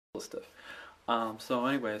stiff. So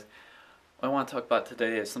anyways, what I want to talk about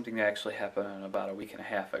today is something that actually happened about a week and a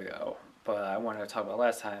half ago. But I wanted to talk about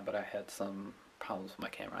last time, but I had some problems with my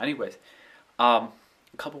camera. Anyways, a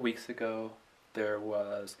couple weeks ago, there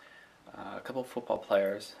was a couple of football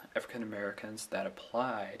players, African Americans, that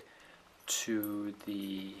applied to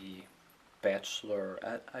the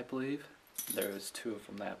Bachelorette, I believe. There was two of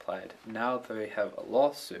them that applied. Now they have a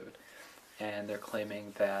lawsuit, and they're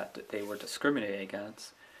claiming that they were discriminated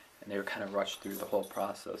against, and they were kind of rushed through the whole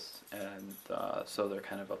process, and so they're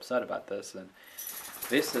kind of upset about this. And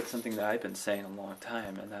they said something that I've been saying a long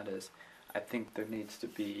time, and that is, I think there needs to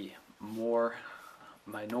be more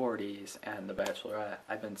minorities and the Bachelorette.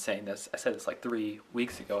 I've been saying this. I said this like 3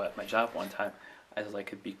 weeks ago at my job one time. I was like,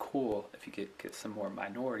 it'd be cool if you could get some more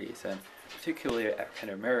minorities, and particularly African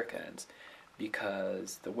Americans,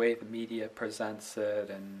 because the way the media presents it,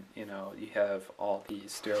 and you have all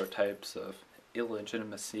these stereotypes of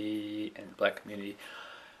illegitimacy in the black community,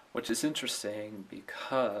 which is interesting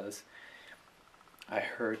because I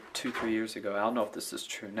heard 2-3 years ago, I don't know if this is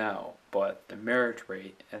true now, but the marriage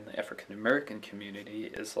rate in the African American community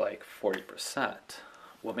is like 40%.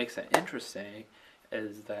 What makes it interesting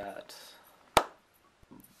is that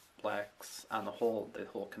blacks on the whole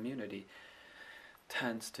community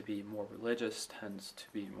tends to be more religious, tends to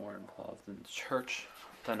be more involved in church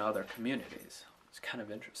than other communities. It's kind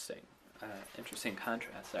of interesting. Interesting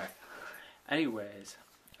contrast there. Anyways,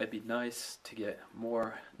 it'd be nice to get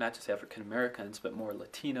more, not just African Americans, but more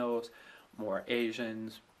Latinos, more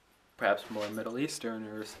Asians, perhaps more Middle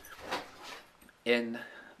Easterners in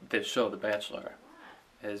this show, The Bachelor.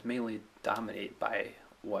 It is mainly dominated by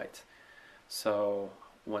whites. So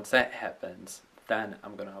once that happens, then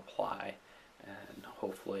I'm going to apply, and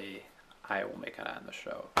hopefully I will make it on the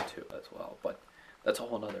show too as well. But that's a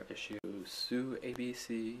whole other issue. Sue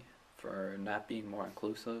ABC for not being more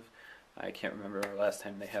inclusive. I can't remember the last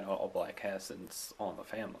time they had all black cast in All in the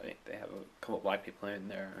Family. They have a couple black people in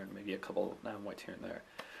there, and maybe a couple non-whites here and there.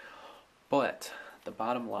 But the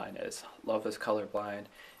bottom line is, love is colorblind,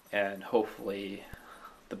 and hopefully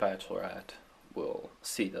the Bachelorette will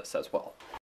see this as well.